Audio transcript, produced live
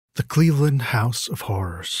The Cleveland House of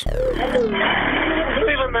Horrors. Cleveland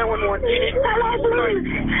 911. Hello, please.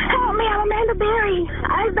 Help me. I'm Amanda Berry.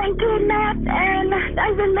 I've been kidnapped and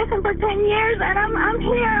I've been missing for 10 years and I'm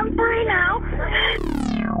here. I'm free now.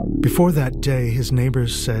 Before that day, his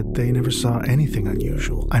neighbors said they never saw anything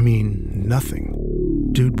unusual. I mean, nothing.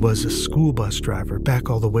 Dude was a school bus driver back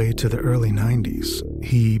all the way to the early 90s.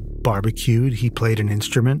 He barbecued, he played an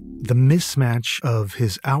instrument. The mismatch of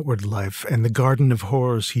his outward life and the garden of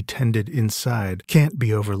horrors he tended inside can't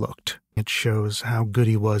be overlooked. It shows how good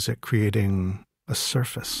he was at creating a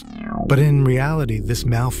surface. But in reality, this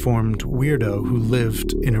malformed weirdo who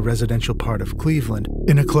lived in a residential part of Cleveland,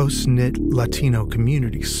 in a close-knit Latino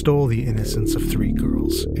community, stole the innocence of 3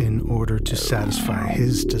 girls in order to satisfy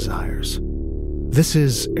his desires. This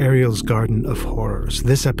is Ariel's Garden of Horrors,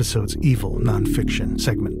 this episode's evil nonfiction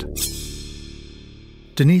segment.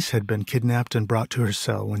 Denise had been kidnapped and brought to her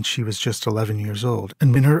cell when she was just 11 years old,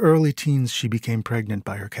 and in her early teens she became pregnant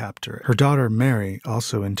by her captor. Her daughter Mary,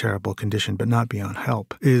 also in terrible condition but not beyond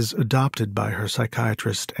help, is adopted by her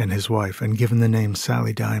psychiatrist and his wife and given the name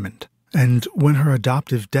Sally Diamond. And when her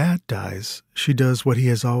adoptive dad dies, she does what he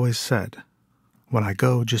has always said: "When I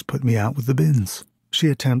go, just put me out with the bins." She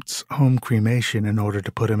attempts home cremation in order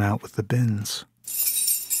to put him out with the bins.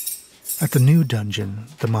 At the new dungeon,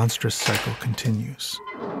 the monstrous cycle continues.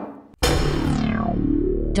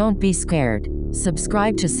 Don't be scared.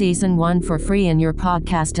 Subscribe to Season 1 for free in your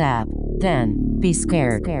podcast app. Then, be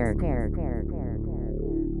scared.